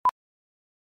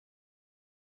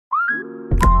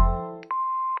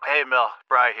Hey, Mel.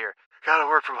 Bri here. Gotta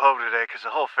work from home today because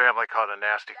the whole family caught a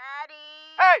nasty... Daddy!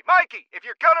 Hey, Mikey! If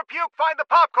you're gonna puke, find the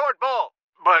popcorn bowl!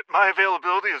 But my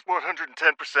availability is 110%.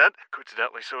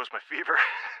 Coincidentally, so is my fever.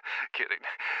 Kidding.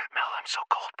 Mel, I'm so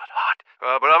cold but hot.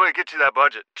 But I'm gonna get you that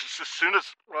budget just as soon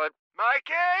as...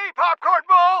 Mikey! Popcorn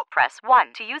bowl! Press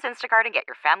 1 to use Instacart and get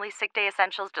your family's sick day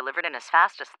essentials delivered in as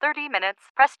fast as 30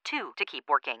 minutes. Press 2 to keep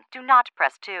working. Do not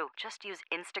press 2. Just use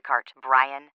Instacart,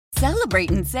 Brian.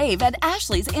 Celebrate and save at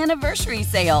Ashley's Anniversary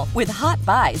Sale. With Hot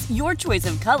Buys, your choice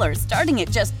of colors starting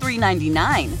at just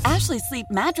 $3.99. Ashley Sleep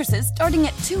mattresses starting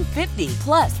at $2.50.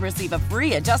 Plus, receive a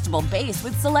free adjustable base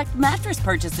with select mattress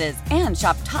purchases. And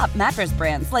shop top mattress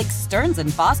brands like Stearns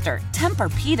 & Foster,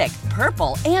 Tempur-Pedic,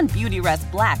 Purple, and Beautyrest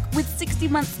Black with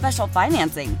 60-month special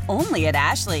financing. Only at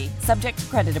Ashley. Subject to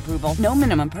credit approval. No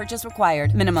minimum purchase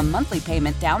required. Minimum monthly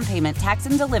payment, down payment, tax,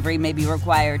 and delivery may be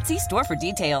required. See store for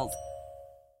details.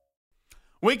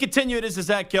 We continue. It is the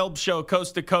Zach Gelb Show,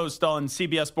 coast to coast on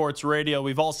CBS Sports Radio.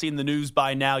 We've all seen the news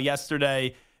by now.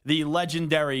 Yesterday, the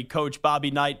legendary Coach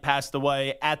Bobby Knight passed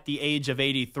away at the age of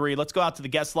 83. Let's go out to the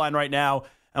guest line right now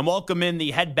and welcome in the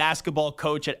head basketball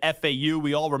coach at FAU.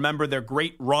 We all remember their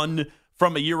great run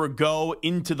from a year ago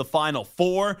into the Final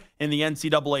Four in the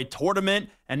NCAA tournament,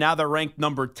 and now they're ranked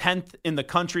number 10th in the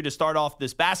country to start off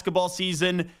this basketball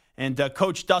season. And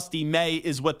Coach Dusty May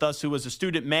is with us, who was a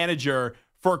student manager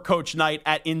for Coach Knight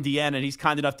at Indiana, and he's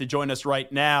kind enough to join us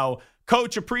right now.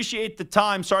 Coach, appreciate the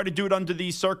time. Sorry to do it under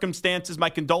these circumstances. My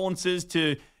condolences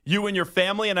to you and your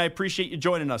family, and I appreciate you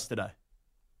joining us today.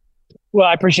 Well,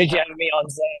 I appreciate you having me on,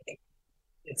 Zach.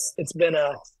 It's been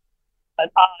an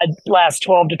odd last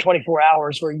 12 to 24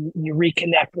 hours where you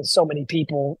reconnect with so many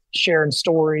people, sharing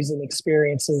stories and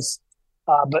experiences.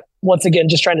 But once again,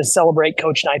 just trying to celebrate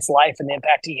Coach Knight's life and the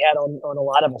impact he had on a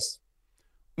lot of us.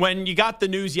 When you got the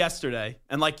news yesterday,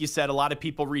 and like you said, a lot of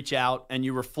people reach out and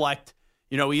you reflect,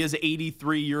 he is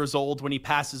 83 years old when he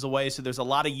passes away, so there's a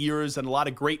lot of years and a lot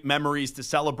of great memories to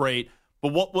celebrate.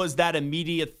 But what was that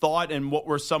immediate thought, and what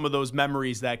were some of those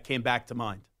memories that came back to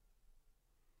mind?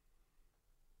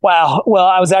 Wow. Well,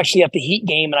 I was actually at the Heat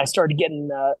game, and I started getting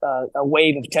a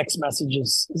wave of text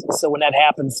messages. So when that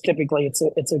happens, typically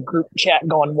it's a group chat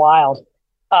going wild.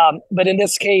 But in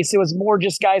this case, it was more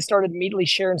just guys started immediately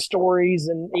sharing stories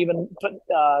and even put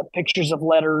pictures of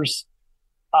letters.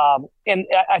 And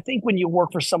I think when you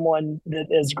work for someone that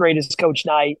as great as Coach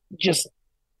Knight, just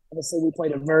obviously we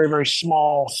played a very, very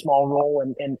small role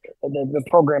in the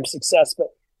program's success. But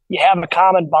you have a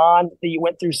common bond that you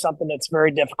went through something that's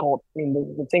very difficult. I mean,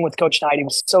 the thing with Coach Knight, he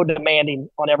was so demanding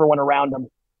on everyone around him.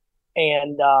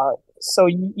 And so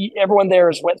everyone there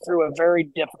has went through a very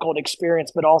difficult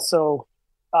experience, but also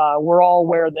we're all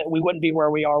aware that we wouldn't be where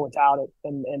we are without it.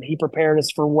 And he prepared us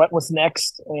for what was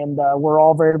next. And we're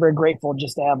all very, very grateful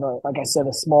just to have, like I said,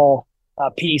 a small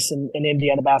piece in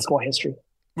Indiana basketball history.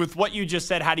 With what you just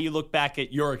said, how do you look back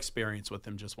at your experience with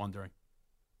him? Just wondering.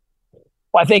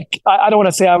 Well, I think I don't want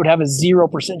to say I would have a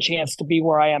 0% chance to be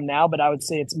where I am now, but I would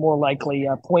say it's more likely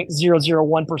a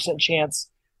 0.001% chance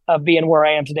of being where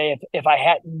I am today if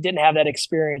I didn't have that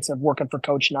experience of working for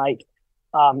Coach Knight.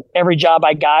 Every job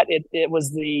I got, it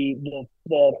was the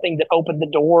thing that opened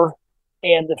the door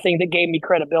and the thing that gave me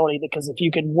credibility, because if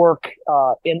you could work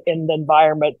in the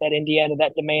environment at Indiana,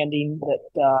 that demanding, that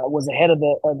was ahead of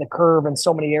the curve in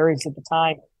so many areas at the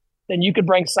time, then you could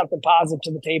bring something positive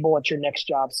to the table at your next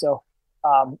job. So,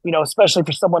 especially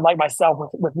for someone like myself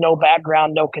with no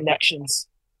background, no connections,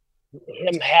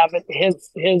 him having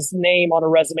his name on a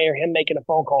resume or him making a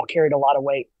phone call carried a lot of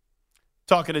weight.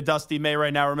 Talking to Dusty May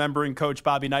right now, remembering Coach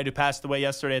Bobby Knight, who passed away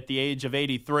yesterday at the age of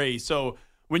 83. So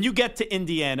when you get to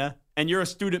Indiana and you're a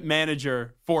student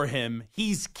manager for him,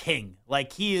 he's king.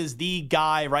 Like, he is the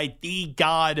guy, right? The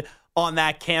god on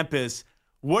that campus.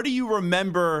 What do you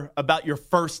remember about your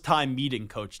first time meeting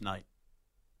Coach Knight?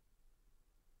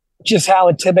 Just how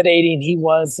intimidating he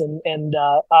was. And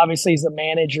obviously as a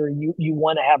manager, you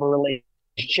want to have a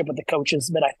relationship with the coaches,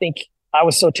 but I think I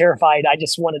was so terrified. I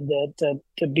just wanted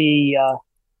to be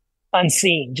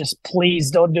unseen. Just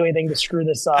please don't do anything to screw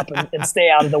this up and stay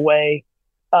out of the way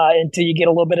until you get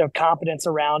a little bit of confidence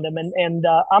around him. And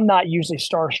I'm not usually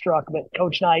starstruck, but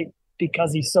Coach Knight,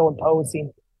 because he's so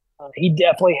imposing, he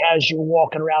definitely has you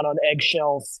walking around on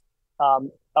eggshells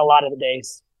a lot of the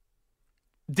days.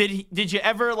 Did you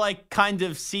ever kind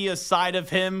of see a side of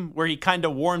him where he kind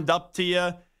of warmed up to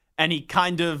you and he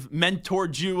kind of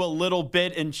mentored you a little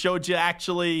bit and showed you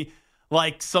actually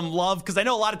some love? Because I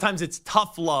know a lot of times it's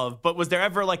tough love, but was there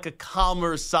ever a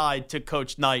calmer side to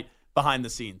Coach Knight behind the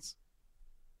scenes?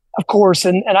 Of course,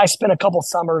 and I spent a couple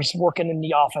summers working in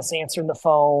the office, answering the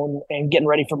phone and getting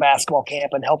ready for basketball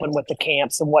camp and helping with the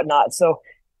camps and whatnot. So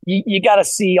you got to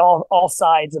see all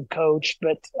sides of coach,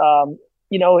 but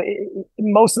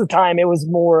most of the time it was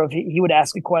more of he would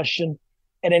ask a question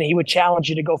and then he would challenge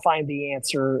you to go find the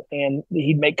answer, and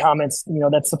he'd make comments.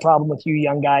 That's the problem with you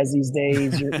young guys these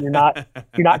days. You're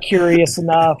not curious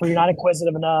enough, or you're not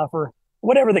inquisitive enough, or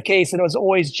whatever the case. And it was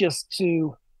always just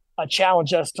to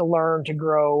challenge us to learn, to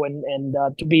grow, and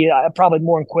to be probably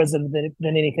more inquisitive than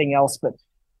anything else. But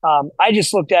I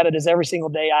just looked at it as every single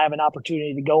day I have an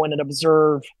opportunity to go in and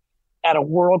observe at a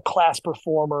world-class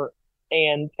performer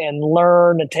and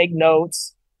learn and take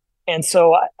notes. And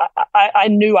so I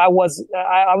knew I was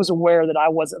aware that I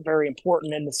wasn't very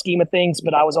important in the scheme of things,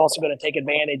 but I was also going to take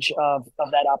advantage of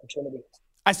that opportunity.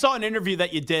 I saw an interview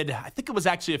that you did, I think it was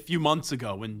actually a few months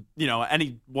ago, when,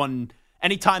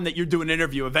 anytime that you're doing an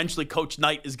interview, eventually Coach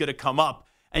Knight is going to come up.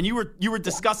 And you were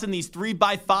discussing these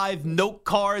 3x5 note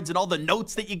cards and all the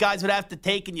notes that you guys would have to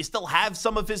take, and you still have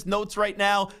some of his notes right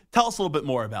now. Tell us a little bit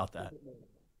more about that.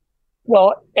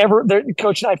 Well,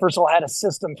 Coach Knight, first of all, had a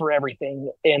system for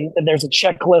everything. And there's a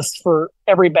checklist for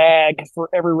every bag, for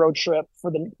every road trip,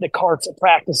 for the carts at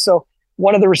practice. So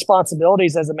one of the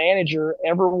responsibilities as a manager,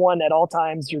 everyone at all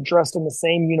times, you're dressed in the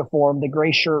same uniform, the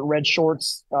gray shirt, red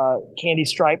shorts, candy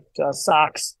striped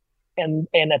socks, and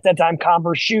at that time,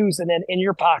 Converse shoes. And then in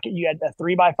your pocket, you had a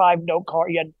 3x5 note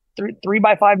card. You had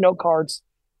 3x5 note cards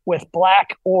with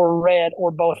black or red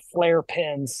or both flare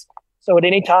pens. So at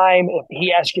any time, if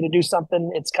he asks you to do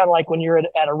something, it's kind of like when you're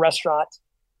at a restaurant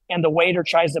and the waiter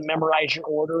tries to memorize your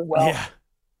order. Well, yeah.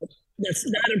 That's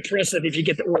not impressive if you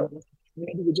get the order.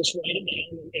 Maybe you just write it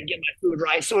down and get my food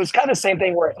right. So it's kind of the same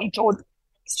thing where he told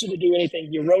you to do anything,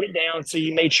 you wrote it down, so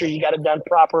you made sure you got it done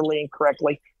properly and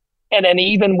correctly. And then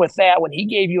even with that, when he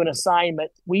gave you an assignment,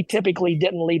 we typically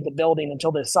didn't leave the building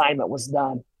until the assignment was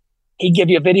done. He'd give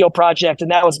you a video project, and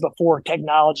that was before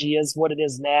technology is what it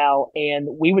is now. And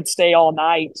we would stay all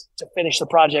night to finish the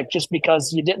project just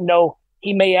because you didn't know.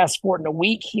 He may ask for it in a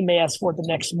week. He may ask for it the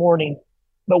next morning.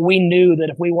 But we knew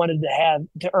that if we wanted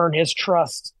to earn his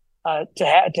trust, to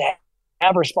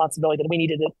have responsibility, that we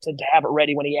needed to have it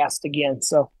ready when he asked again.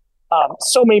 So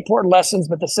so many important lessons,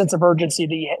 but the sense of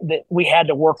urgency that we had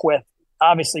to work with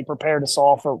obviously prepared us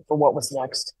all for what was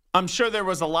next. I'm sure there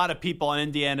was a lot of people on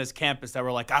Indiana's campus that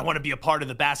were like, I want to be a part of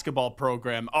the basketball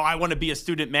program. Oh, I want to be a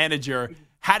student manager.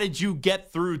 How did you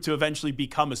get through to eventually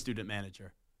become a student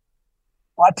manager?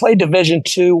 Well, I played Division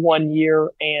II 1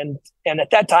 year, and at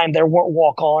that time there weren't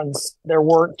walk-ons, there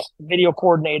weren't video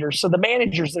coordinators. So the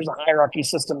managers, there's a hierarchy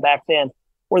system back then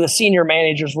where the senior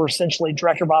managers were essentially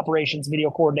director of operations, video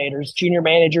coordinators. Junior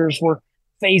managers were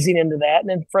phasing into that, and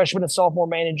then freshman and sophomore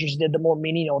managers did the more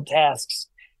menial tasks.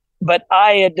 But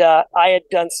I had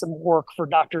done some work for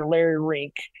Dr. Larry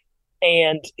Rink,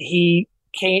 and he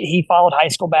followed high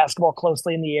school basketball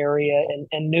closely in the area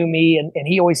and knew me. And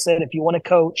he always said, if you want to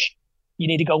coach, you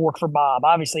need to go work for Bob.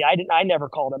 Obviously, I never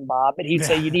called him Bob, but he'd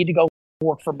say, you need to go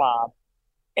work for Bob.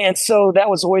 And so that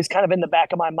was always kind of in the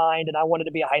back of my mind, and I wanted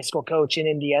to be a high school coach in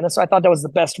Indiana. So I thought that was the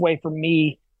best way for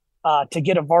me to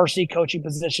get a varsity coaching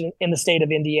position in the state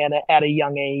of Indiana at a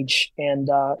young age. And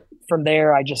from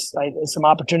there, some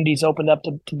opportunities opened up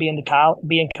to be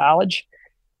in college.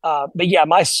 But yeah,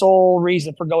 my sole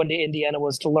reason for going to Indiana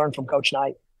was to learn from Coach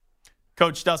Knight.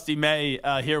 Coach Dusty May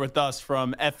here with us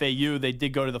from FAU. They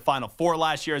did go to the Final Four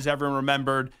last year, as everyone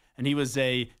remembered, and he was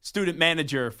a student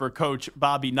manager for Coach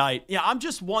Bobby Knight. Yeah, I'm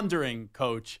just wondering,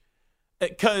 Coach,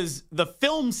 because the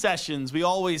film sessions we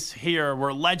always hear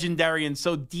were legendary and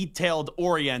so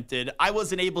detailed-oriented. I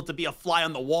wasn't able to be a fly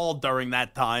on the wall during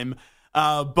that time,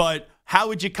 but how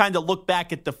would you kind of look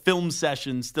back at the film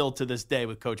session still to this day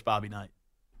with Coach Bobby Knight?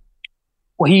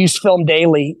 Well, he used film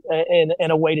daily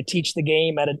in a way to teach the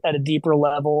game at a deeper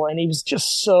level, and he was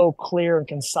just so clear and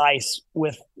concise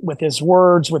with his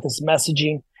words, with his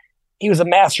messaging. He was a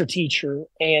master teacher,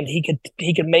 and he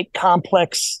could make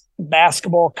complex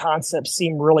basketball concepts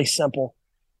seem really simple.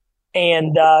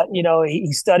 And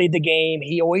he studied the game.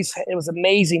 It was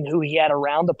amazing who he had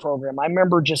around the program. I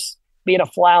remember just being a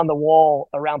fly on the wall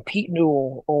around Pete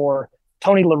Newell or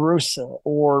Tony La Russa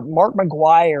or Mark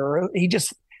McGuire.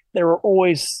 There were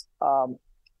always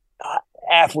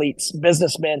athletes,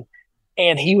 businessmen,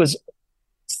 and he was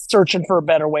searching for a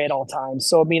better way at all times.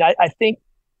 So, I mean, I think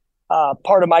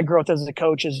part of my growth as a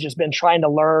coach has just been trying to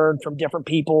learn from different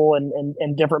people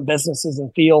and different businesses and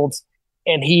fields.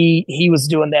 And he was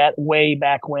doing that way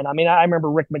back when. I mean, I remember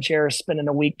Rick Majerus spending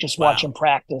a week just watching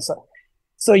practice.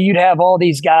 So you'd have all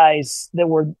these guys that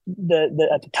were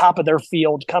at the top of their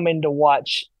field come in to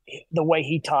watch the way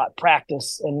he taught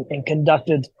practice and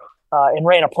conducted and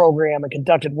ran a program and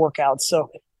conducted workouts.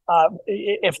 So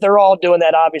if they're all doing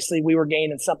that, obviously we were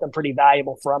gaining something pretty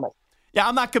valuable from it. Yeah,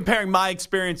 I'm not comparing my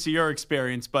experience to your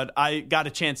experience, but I got a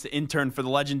chance to intern for the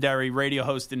legendary radio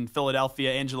host in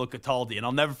Philadelphia, Angelo Cataldi, and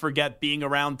I'll never forget being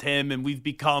around him, and we've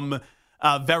become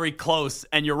very close.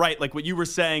 And you're right, like what you were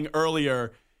saying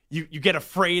earlier, you get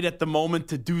afraid at the moment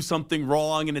to do something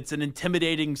wrong, and it's an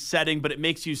intimidating setting, but it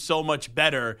makes you so much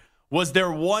better. Was there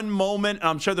one moment, and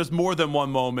I'm sure there's more than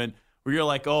one moment, where you're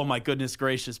like, oh my goodness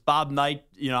gracious, Bob Knight,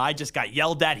 I just got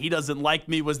yelled at. He doesn't like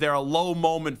me. Was there a low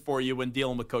moment for you when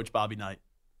dealing with Coach Bobby Knight?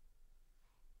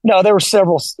 No, there were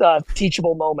several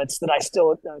teachable moments that I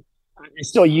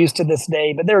still use to this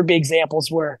day, but there would be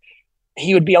examples where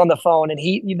he would be on the phone and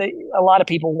a lot of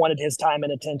people wanted his time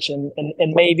and attention.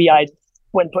 And maybe I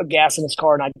went and put gas in his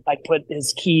car and I'd put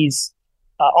his keys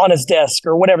on his desk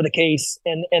or whatever the case.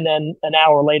 And then an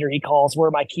hour later he calls, where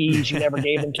are my keys? You never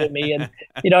gave them to me. And,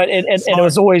 and it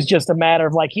was always just a matter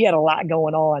of like, he had a lot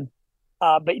going on.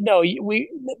 But no, you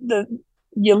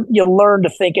learn to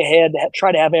think ahead,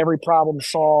 try to have every problem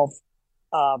solved.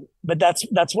 But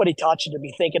that's what he taught you, to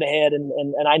be thinking ahead.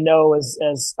 And I know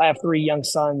as I have 3 young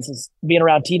sons, as being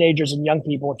around teenagers and young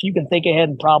people, if you can think ahead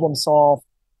and problem solve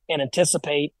and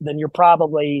anticipate, then you're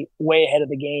probably way ahead of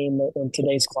the game in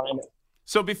today's climate.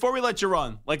 So before we let you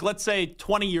run, like let's say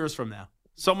 20 years from now,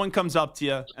 someone comes up to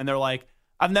you and they're like,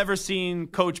 I've never seen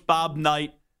Coach Bob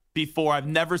Knight before. I've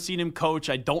never seen him coach.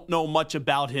 I don't know much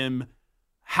about him.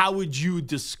 How would you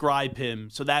describe him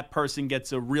so that person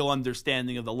gets a real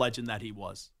understanding of the legend that he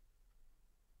was?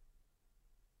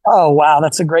 Oh, wow.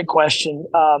 That's a great question.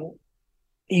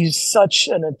 He's such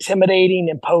an intimidating,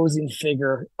 imposing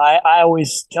figure. I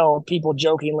always tell people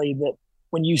jokingly that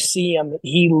when you see him,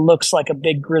 he looks like a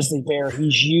big grizzly bear.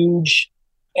 He's huge,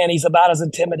 and he's about as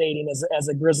intimidating as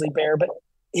a grizzly bear. But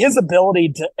his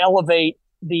ability to elevate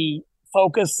the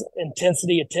focus,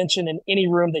 intensity, attention in any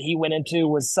room that he went into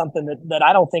was something that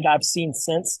I don't think I've seen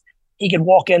since. He could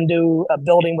walk into a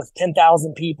building with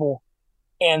 10,000 people,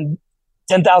 and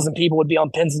 10,000 people would be on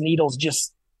pins and needles,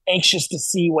 just anxious to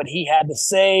see what he had to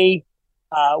say,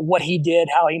 what he did,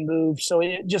 how he moved. So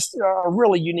it just a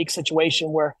really unique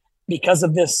situation where, because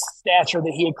of this stature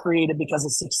that he had created, because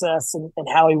of success and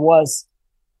how he was,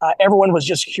 everyone was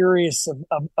just curious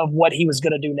of what he was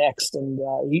going to do next. And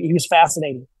he was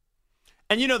fascinating.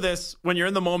 And you know this, when you're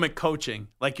in the moment coaching,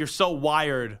 like you're so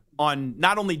wired on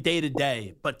not only day to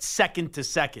day, but second to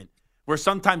second, where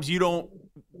sometimes you're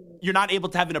not able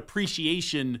to have an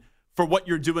appreciation for what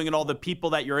you're doing and all the people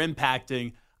that you're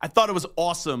impacting. I thought it was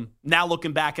awesome, now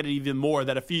looking back at it even more,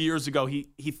 that a few years ago he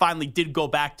finally did go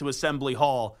back to Assembly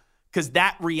Hall, because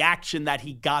that reaction that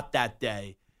he got that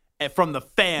day from the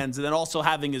fans, and then also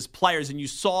having his players, and you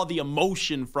saw the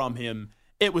emotion from him,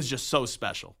 it was just so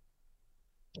special.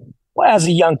 Well, as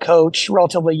a young coach,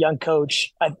 relatively young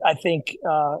coach, I think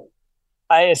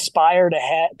I aspire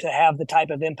to have the type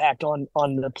of impact on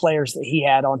the players that he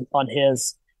had on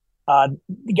his.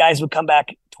 The guys would come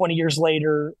back 20 years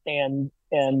later, and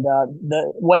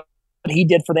what he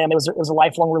did for them, it was a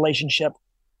lifelong relationship.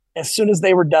 As soon as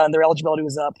they were done, their eligibility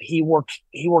was up. He worked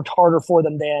harder for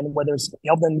them then, whether it's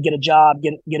help them get a job,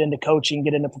 get into coaching,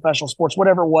 get into professional sports,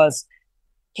 whatever it was.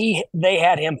 They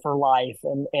had him for life,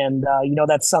 and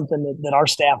that's something that our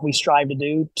staff, we strive to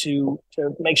do to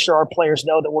make sure our players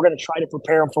know that we're going to try to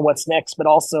prepare them for what's next, but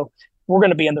also we're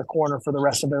going to be in their corner for the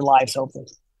rest of their lives, hopefully.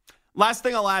 Last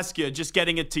thing I'll ask you, just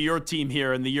getting it to your team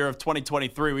here in the year of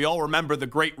 2023, we all remember the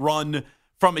great run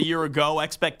from a year ago.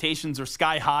 Expectations are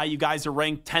sky high. You guys are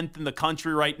ranked 10th in the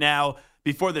country right now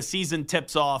before the season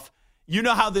tips off. You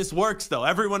know how this works, though.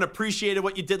 Everyone appreciated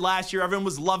what you did last year. Everyone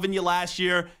was loving you last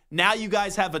year. Now you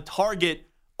guys have a target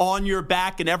on your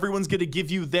back, and everyone's going to give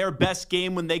you their best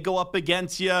game when they go up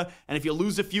against you. And if you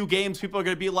lose a few games, people are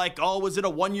going to be like, oh, was it a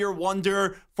one-year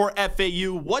wonder for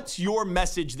FAU? What's your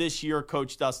message this year,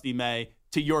 Coach Dusty May,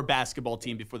 to your basketball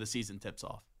team before the season tips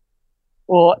off?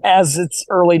 Well, as it's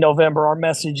early November, our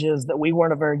message is that we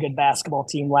weren't a very good basketball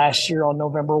team last year on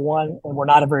November 1, and we're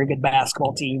not a very good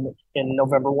basketball team in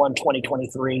November 1,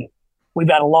 2023. We've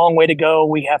got a long way to go.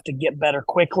 We have to get better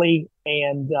quickly,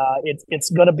 and it's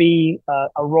going to be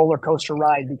a roller coaster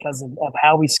ride because of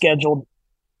how we scheduled.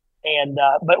 And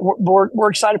but we're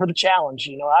excited for the challenge.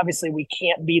 Obviously we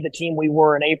can't be the team we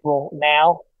were in April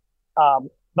now.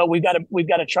 But we've got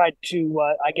to try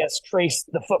to, trace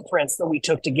the footprints that we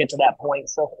took to get to that point.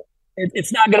 So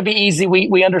it's not going to be easy.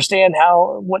 We understand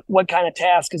what kind of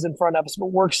task is in front of us, but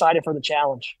we're excited for the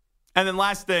challenge. And then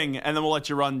last thing, and then we'll let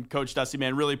you run, Coach Dusty,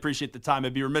 man. Really appreciate the time.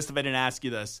 I'd be remiss if I didn't ask you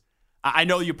this. I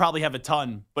know you probably have a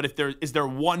ton, but is there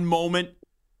one moment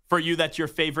for you that's your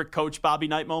favorite Coach Bobby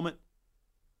Knight moment?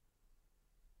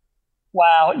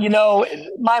 Wow.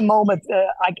 My moment,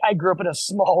 I grew up in a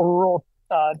small rural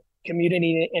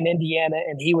community in Indiana,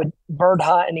 and he would bird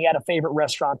hunt, and he had a favorite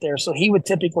restaurant there. So he would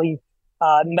typically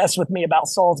mess with me about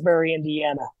Salisbury,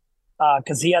 Indiana,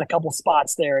 because he had a couple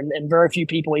spots there, and very few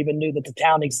people even knew that the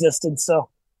town existed. So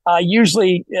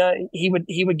usually he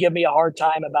would give me a hard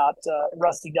time about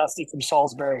Rusty Dusty from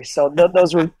Salisbury. So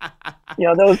those were,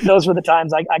 those were the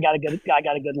times I got a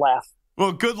good laugh.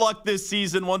 Well, good luck this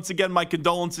season. Once again, my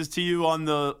condolences to you on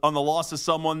the loss of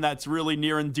someone that's really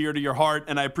near and dear to your heart,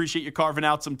 and I appreciate you carving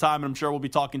out some time, and I'm sure we'll be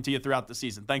talking to you throughout the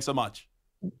season. Thanks so much.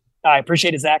 I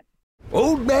appreciate it, Zach.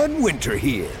 Old Man Winter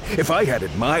here. If I had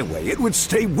it my way, it would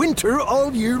stay winter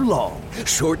all year long.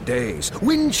 Short days,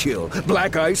 wind chill,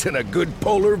 black ice, and a good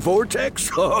polar vortex.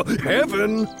 Oh,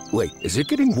 heaven. Wait, is it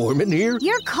getting warm in here?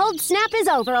 Your cold snap is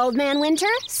over, Old Man Winter.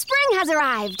 Spring has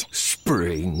arrived.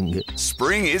 Spring.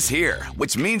 Spring is here,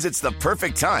 which means it's the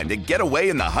perfect time to get away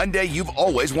in the Hyundai you've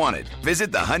always wanted.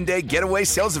 Visit the Hyundai Getaway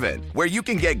Sales Event, where you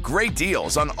can get great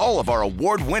deals on all of our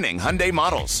award-winning Hyundai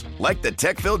models, like the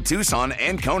tech-filled Tucson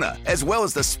and Kona, as well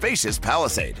as the spacious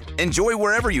Palisade. Enjoy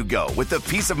wherever you go with the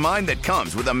peace of mind that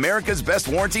comes with America's best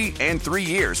warranty and 3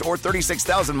 years or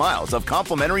 36,000 miles of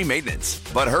complimentary maintenance.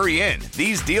 But hurry in,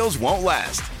 these deals won't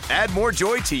last. Add more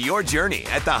joy to your journey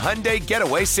at the Hyundai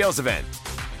Getaway Sales Event.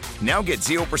 Now get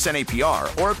 0%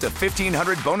 APR or up to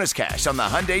 $1,500 bonus cash on the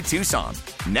Hyundai Tucson.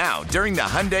 Now, during the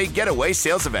Hyundai Getaway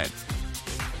Sales Event.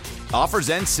 Offers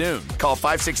end soon. Call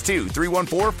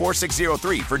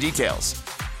 562-314-4603 for details.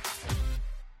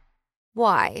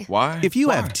 Why? If you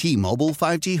have T-Mobile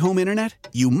 5G home internet,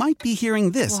 you might be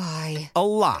hearing this Why? a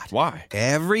lot. Why?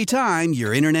 Every time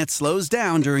your internet slows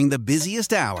down during the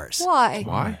busiest hours.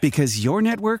 Why? Because your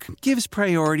network gives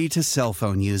priority to cell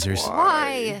phone users.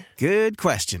 Why? Good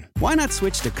question. Why not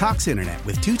switch to Cox Internet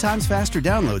with 2 times faster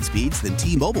download speeds than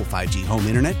T-Mobile 5G home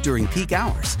internet during peak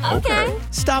hours? Okay.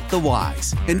 Stop the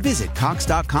whys and visit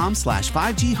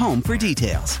cox.com/5G home for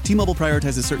details. T-Mobile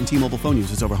prioritizes certain T-Mobile phone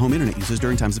users over home internet users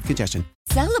during times of congestion.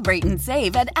 Celebrate and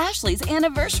save at Ashley's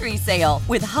Anniversary Sale.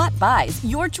 With Hot Buys,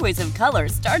 your choice of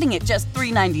colors starting at just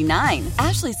 $3.99.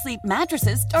 Ashley Sleep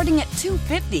mattresses starting at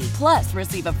 $2.50. Plus,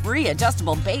 receive a free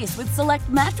adjustable base with select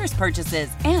mattress purchases.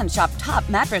 And shop top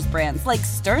mattress brands like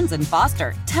Stearns &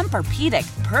 Foster,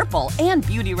 Tempur-Pedic, Purple, and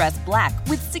Beautyrest Black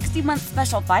with 60-month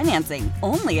special financing.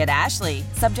 Only at Ashley.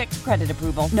 Subject to credit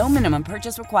approval. No minimum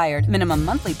purchase required. Minimum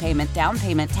monthly payment, down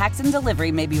payment, tax, and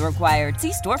delivery may be required.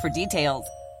 See store for details.